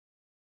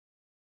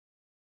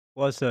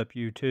What's up,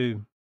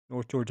 YouTube?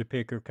 North Georgia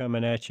Picker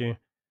coming at you.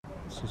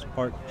 This is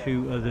part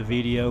 2 of the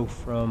video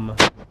from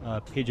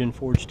Pigeon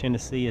Forge,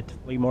 Tennessee at the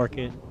flea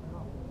market.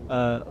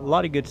 A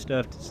lot of good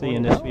stuff to see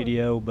in this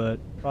video, but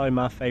probably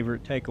my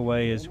favorite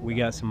takeaway is we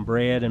got some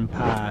bread and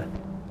pie,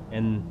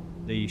 and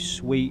the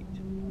sweet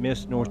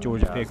Miss North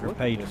Georgia Picker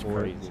paid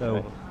for it.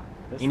 So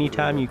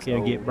anytime you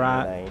can get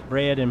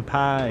bread and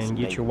pie and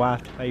get your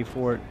wife to pay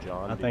for it,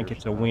 I think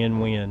it's a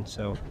win-win.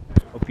 So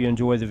hope you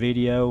enjoy the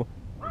video.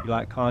 If you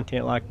like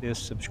content like this,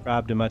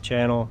 subscribe to my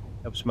channel.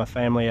 Helps my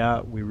family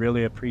out. We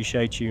really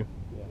appreciate you.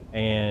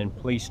 And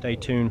please stay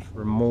tuned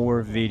for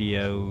more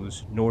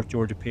videos. North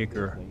Georgia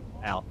Picker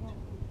out.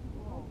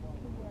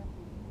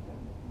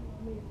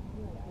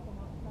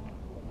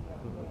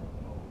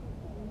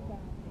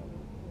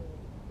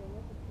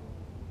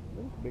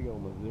 Big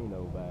old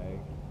Mizuno bag.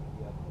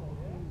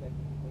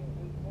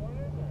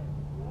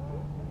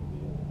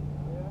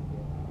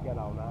 You got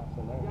all nice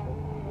in there too.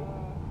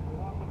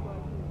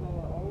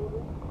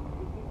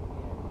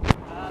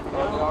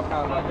 All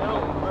kinds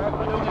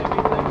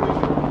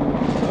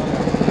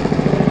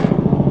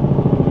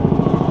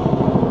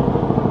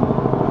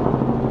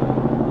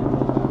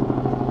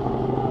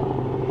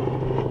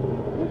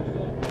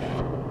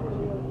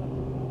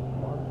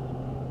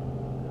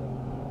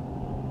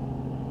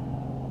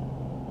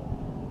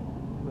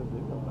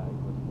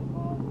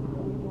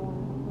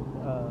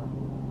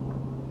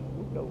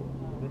go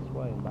this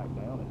way and back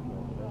down if you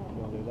want to. You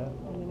want to do that?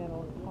 And then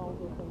that'll pause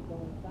us and go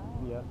inside.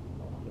 Yeah.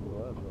 The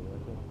gloves over there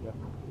too. Yeah.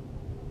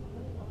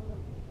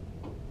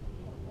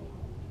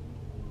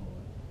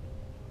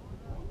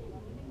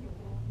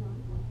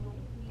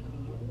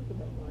 Look at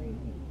that bread.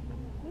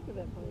 Look at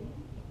that bread.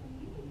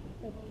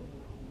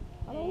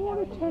 I don't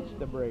want to touch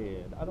the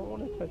bread. I don't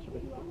want to touch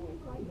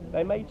it.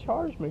 They may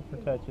charge me for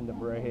touching the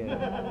bread.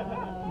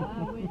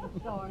 I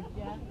wouldn't charge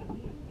you.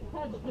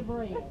 Touch the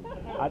bread.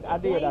 I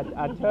did.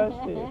 I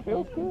touched it. It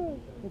feels good.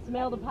 And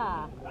smell the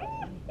pie.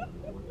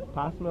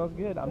 Pie smells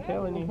good. I'm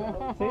telling you.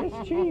 See,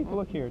 it's cheap.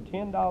 Look here,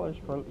 $10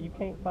 for. You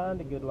can't find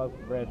a good loaf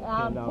of bread for $10.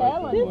 I'm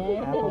telling you.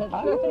 Apple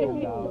pie is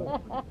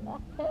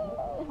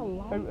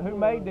 $10. Who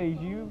made these?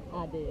 You?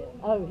 I did.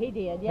 Oh, he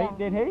did. Yeah.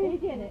 Did he? He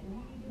did it.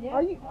 Yeah.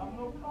 Are you?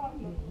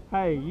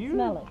 Hey, you.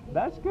 Smell it.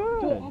 That's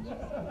good. It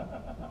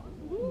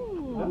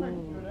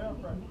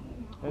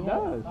Yeah.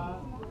 does.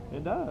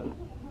 It does.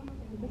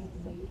 This is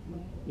so cute.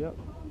 Yep.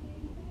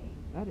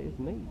 That is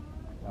neat,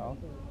 y'all.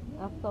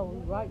 I've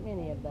sold right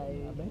many of I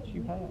those. bet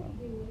you have.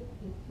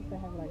 They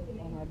have like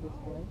on our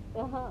display.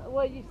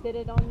 Well, you sit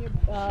it on your.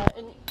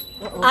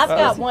 I've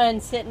got one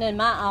sitting on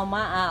my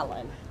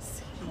island.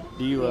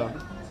 Do you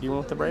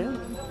want the bread?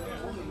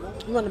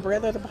 You want the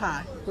bread or the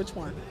pie? Which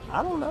one?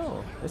 I don't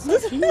know. It's up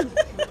to you.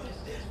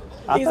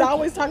 He's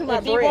always talking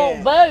about If you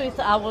want bread. both,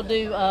 I will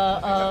do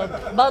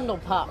a bundle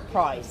pop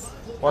price.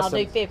 What's I'll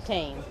do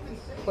 15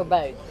 for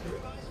both.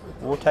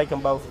 We'll take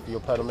them both if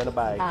you'll put them in a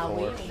bag I for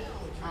will. us.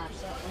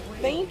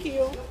 Thank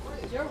you.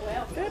 You're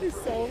welcome. That is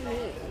so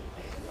neat.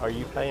 Are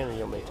you paying or you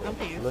want me to? I'm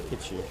paying. Look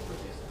at you.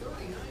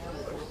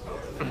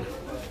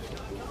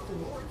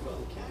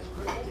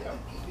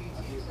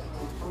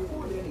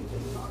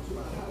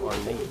 Or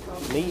neat.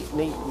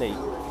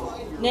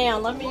 Now,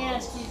 let me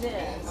ask you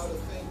this.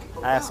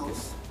 Ask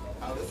us.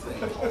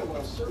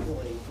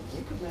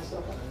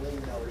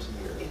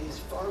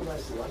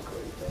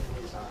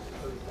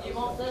 You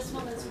want this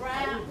one that's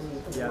wrapped?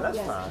 Yeah, that's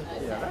fine.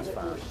 Yeah, that's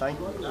fine. Thank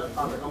you.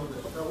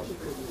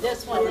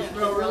 This one that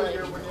really...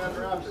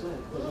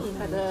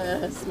 It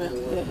does smell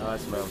good. Oh, it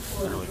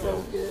smells really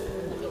good.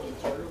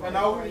 And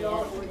now we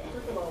are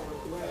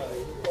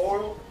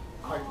oil,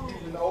 like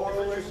using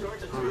oil,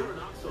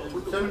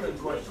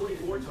 cinnamon's what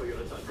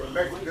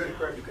makes it good,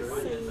 correct?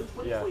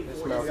 Yeah, it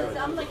smells So good.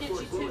 I'm going to get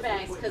you 2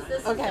 bags because this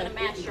is going to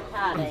match your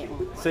pie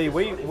down. See,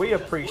 we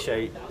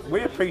appreciate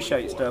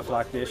stuff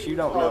like this. You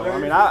don't know. I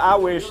mean, I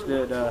wish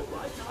that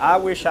I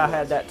wish I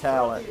had that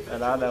talent,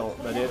 and I don't.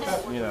 But it's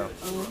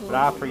but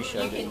I You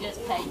appreciate can it.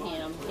 just pay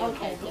him. He'll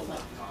pay them.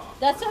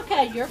 That's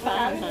okay. You're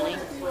fine, honey.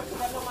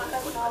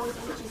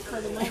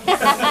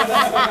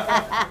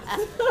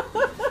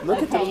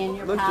 Look at Okay, and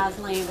your look pie's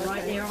laying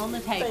right there on the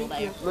table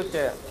there. look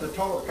at The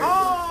toilet paper.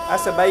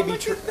 that's a baby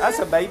that's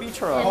a baby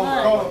trunk.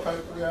 Toilet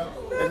paper, yeah.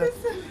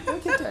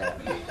 Look at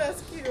that.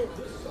 That's cute.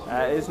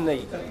 That is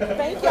neat.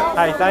 Thank y'all.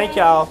 Hey, thank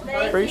y'all.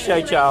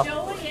 Appreciate y'all.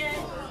 Enjoy it.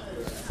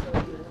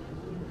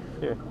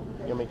 Here,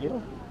 you want me to get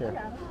them? Here.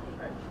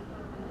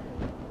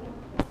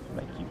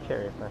 Make you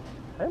carry it, man.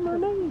 Hey,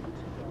 Mermaid.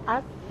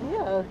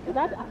 Yeah, because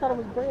I thought it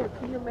was bread.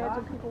 Can you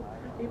imagine people,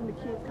 even the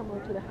kids, come over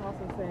to the house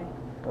and say,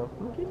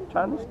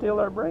 Trying to steal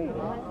our bread.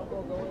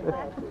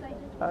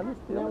 Trying to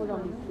steal now our we're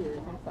going to bread. be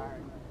serious. I'm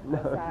sorry.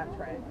 No.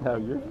 Sidetrack. No,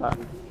 you're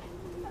fine.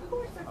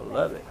 I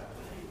love it.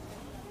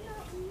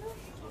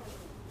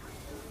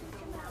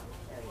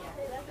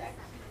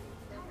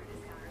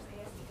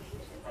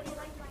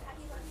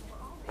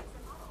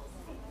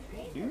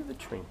 Do the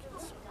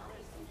trinkets.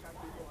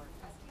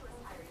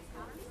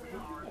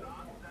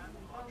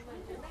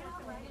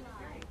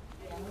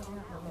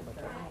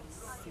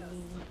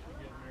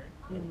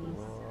 Some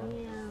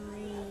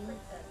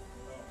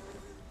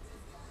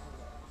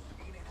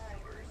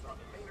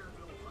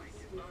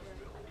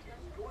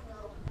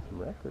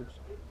records.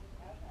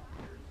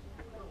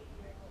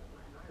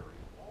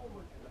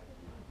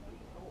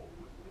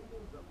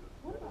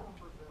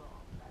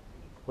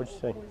 What'd you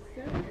say?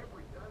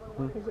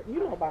 Because you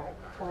know about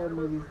horror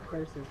movies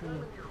versus me.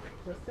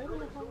 Was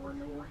 7 a horror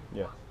movie?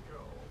 Yeah.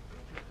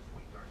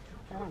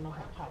 I don't know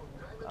how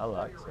popular. I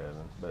like 7,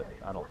 but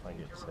I don't think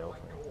it sells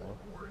anything.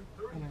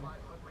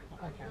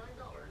 Okay.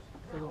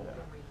 So,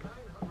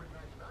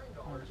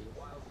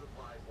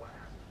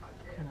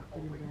 can I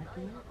put him back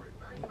in?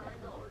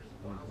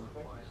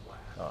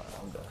 Alright,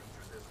 I'm done.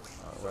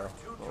 Alright,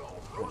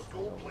 Rose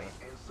gold plate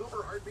and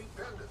silver heartbeat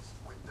pendants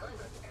with diamond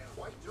and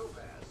white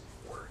topaz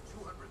were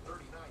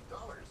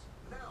 $239.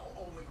 Now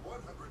only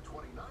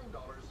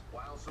 $129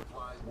 while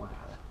supplies last.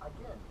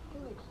 Again,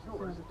 Phoenix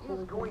Jewelers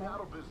is going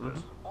out of business.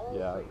 All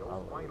yeah, sales I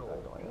final.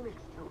 like that. Phoenix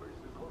Jewelers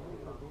is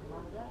located on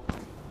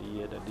I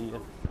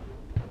did.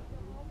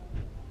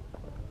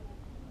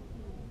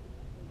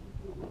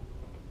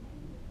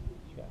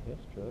 He's got his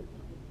truck.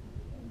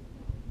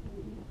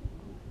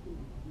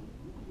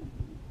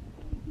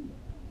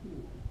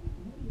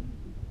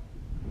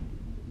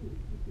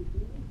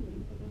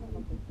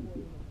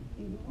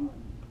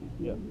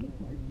 Yep.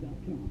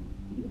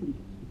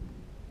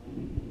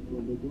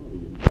 From the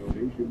Guardian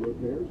Foundation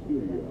Repair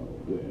Studio,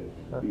 this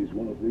is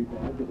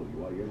 103.5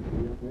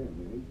 WINCFM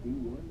in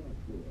HD1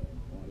 Knoxville.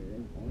 On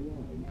air,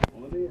 online,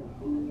 on the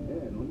app,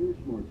 and on your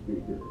smart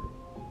speaker.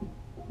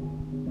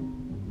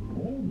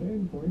 Old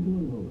Ben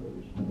Franklin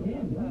Motors.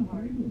 And one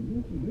part of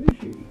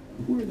Mitsubishi,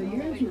 where the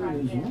answer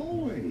is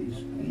always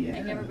yes.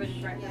 And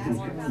everybody's right. Because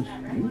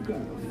you've got a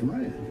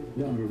friend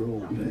down at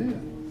Old Ben.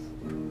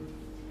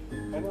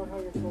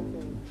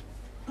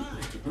 Hi,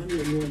 I'm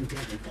your new one that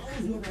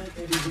follows you around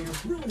everywhere,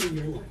 ruining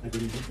your life. I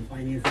didn't get the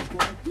financing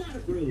card, not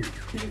approved.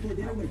 Paying for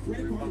dinner with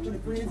credit card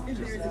with friends,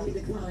 embarrassingly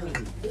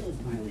declined. Bills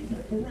piling,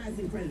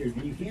 harassing creditors,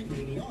 and you can't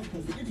pay me off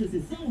because the interest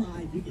is so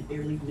high you can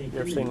barely make You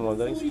ever seen one of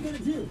So these? what are you gonna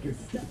do? You're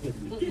stuck with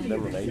me. Give me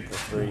Them your are 8 best.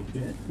 for 3.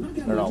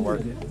 They're not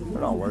worth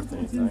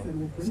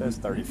anything. It says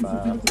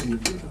 35.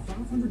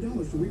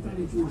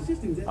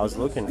 I was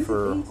looking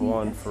for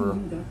one for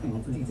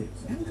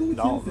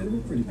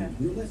Dalton,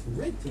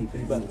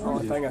 but the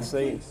only thing I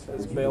see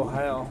is Bill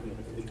Howe.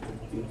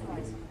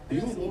 You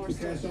want local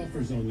cash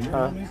offers on your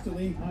home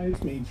instantly? Hi,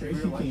 it's me,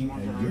 Tracy King,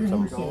 and your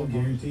home sold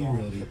guarantee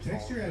realty.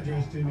 Text your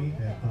address to me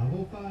at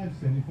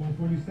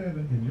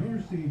 505-7447 and you'll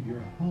receive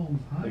your home's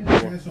highest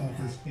cash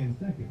offers in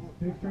seconds.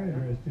 Text your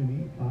address to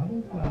me,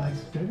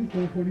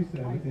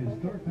 505-7447 and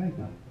start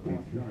packing.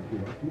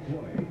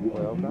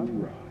 Well, not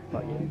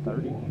like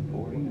 30,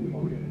 40.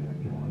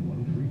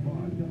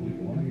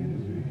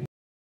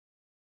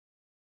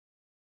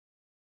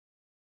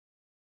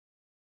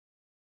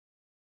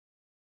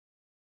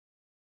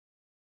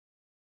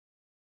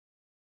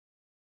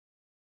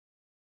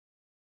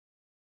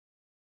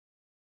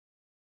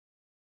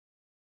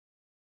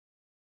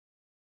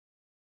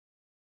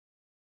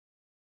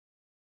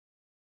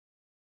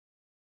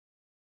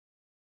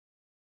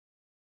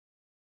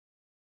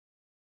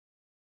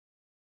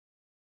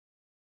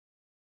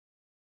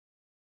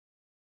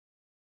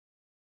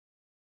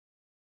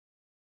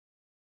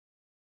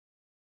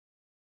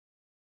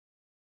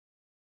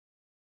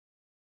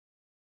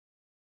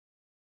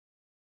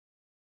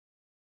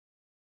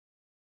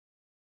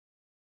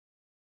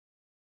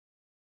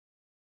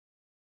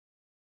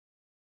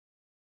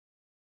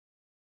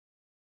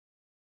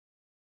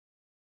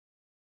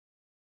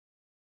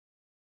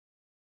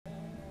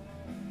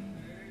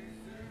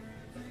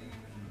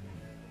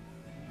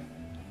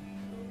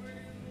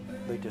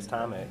 Latest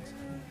Timex.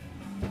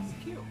 It's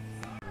cute.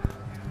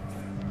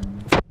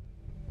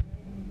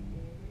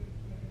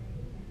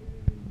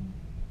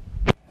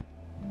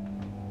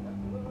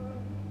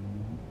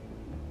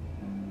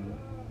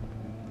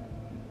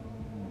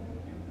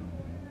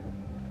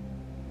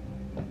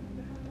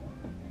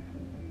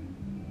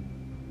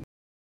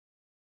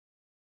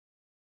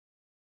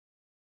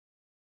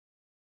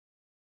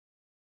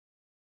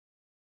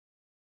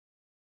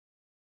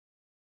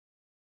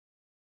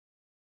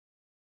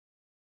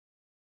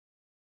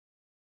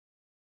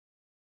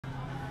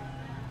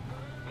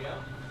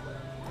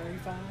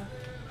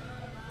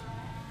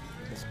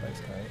 The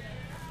space tank.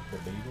 The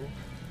Beagle.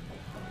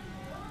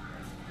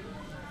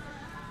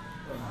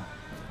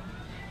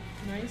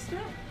 Nice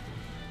stuff.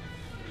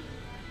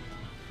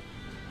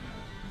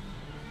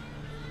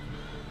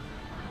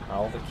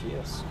 All the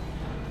Kiss.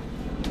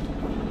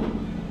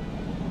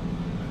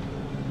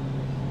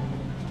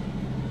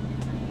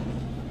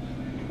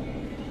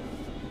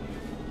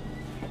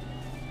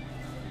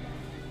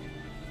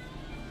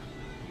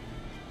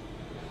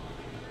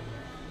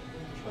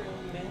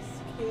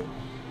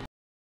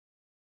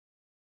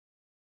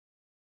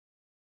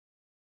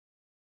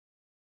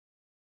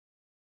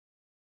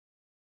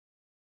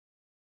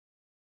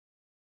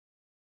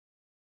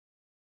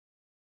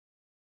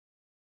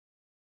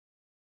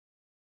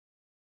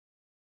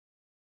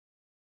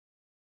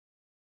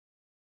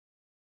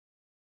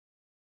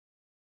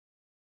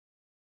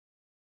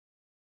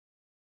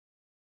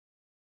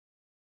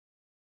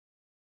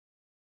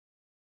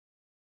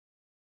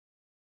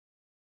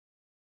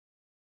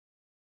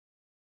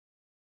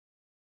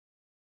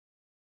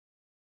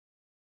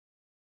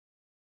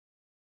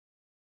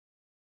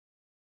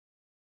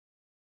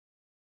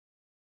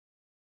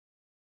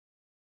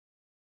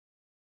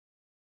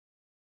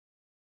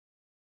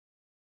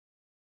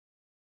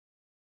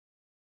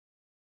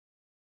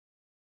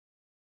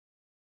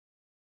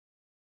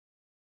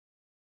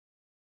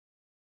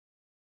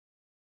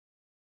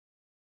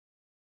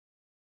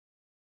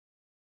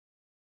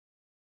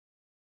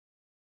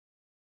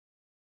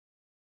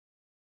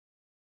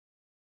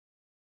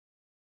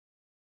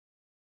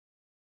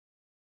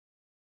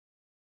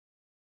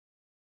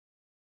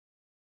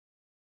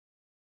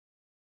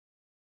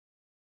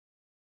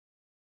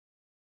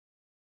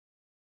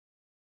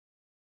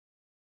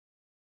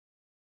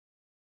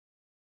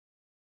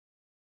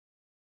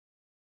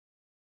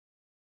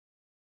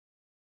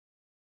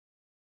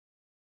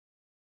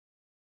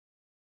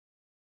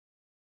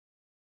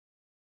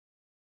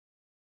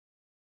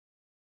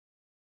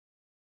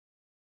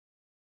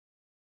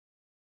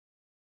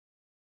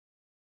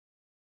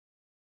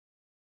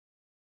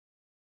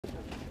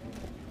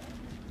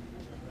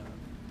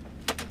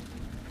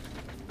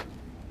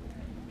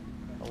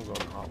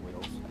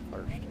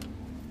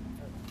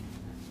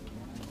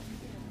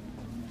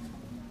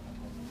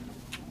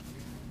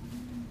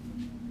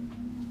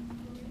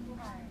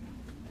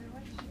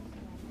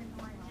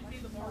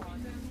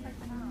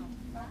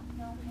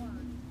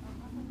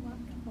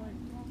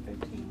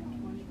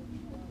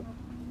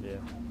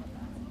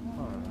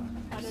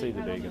 see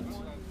the big ones.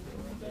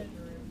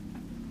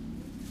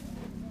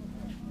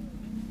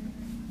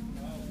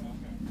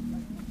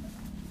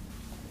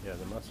 Yeah,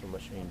 the muscle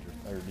machines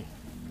are 30.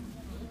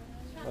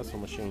 Muscle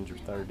machines are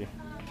 30.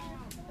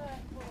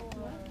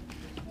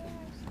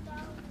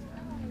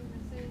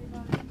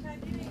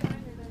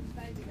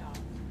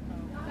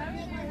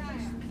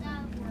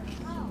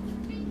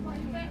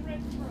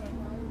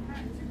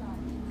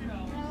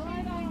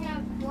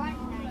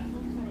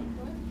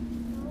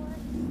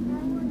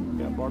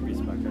 Got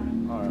Barbies back there.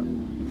 All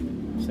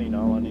right, seen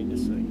all I need to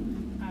see. A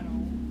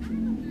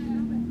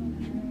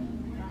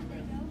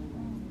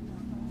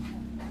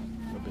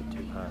little bit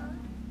too high.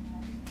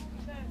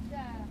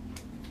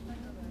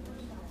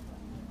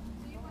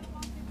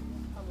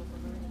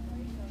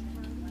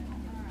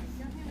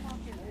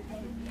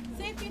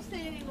 See if you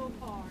see any little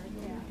cars.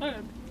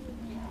 Yeah.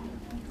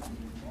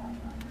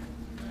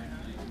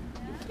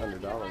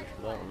 $100 for that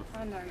one.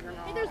 I know you're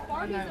not. Hey, there's I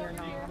Barbies know over you're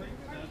not.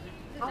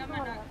 there. I'm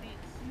gonna-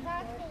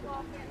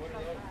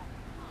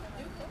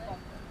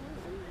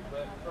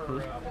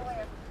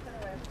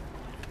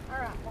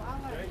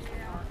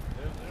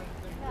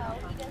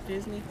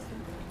 Disney.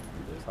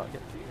 Looks like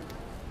it.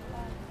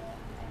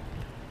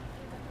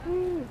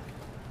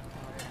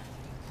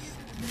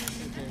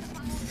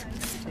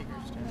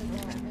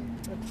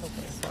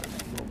 It's like a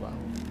little while.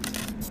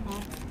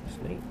 It's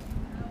neat.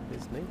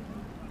 It's neat.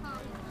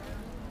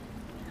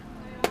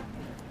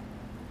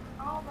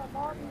 All the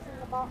Barbies in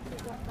the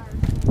boxes up there.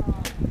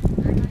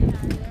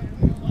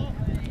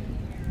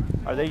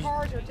 Are these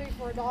Cars are 2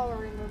 for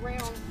 $1 in the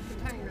round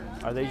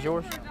containers. are these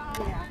yours?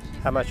 Yeah.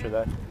 How much are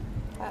they?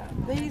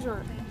 These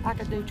are, I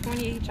could do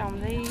 20 each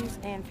on these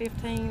and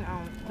 15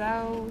 on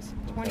those,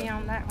 20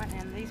 on that one,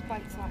 and these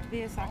plates like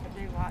this, I could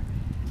do like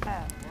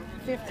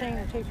 15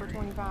 or 2 for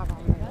 25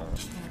 on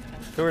those.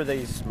 Who are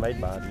these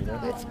made by? Do you know?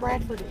 It's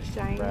Bradford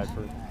Exchange.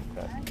 Bradford.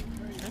 Okay.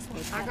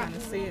 I got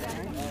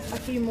a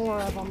few more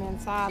of them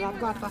inside. I've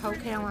got the whole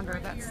calendar.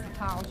 That's the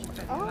tiles you put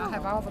in. I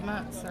have all the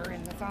months are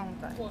in the phone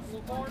thing.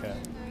 Okay.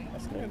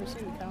 That's I've neat. never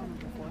seen the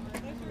calendar before.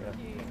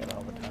 Yeah, got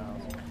all the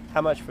tiles.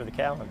 How much for the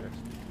calendar?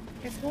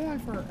 It's going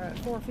for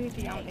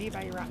 $450 on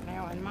eBay right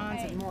now, and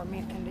mine's in more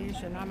mint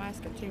condition. I'm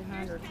asking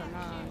 $200 for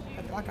mine.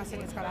 But like I said,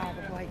 it's got all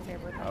the plates,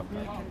 everything,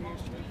 mint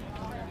condition.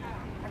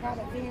 I got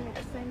a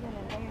Phoenix singing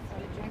and dancing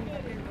with Jamie.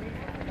 It's really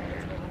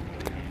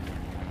neat.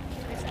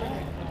 It's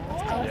good.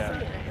 It's awesome. Yeah.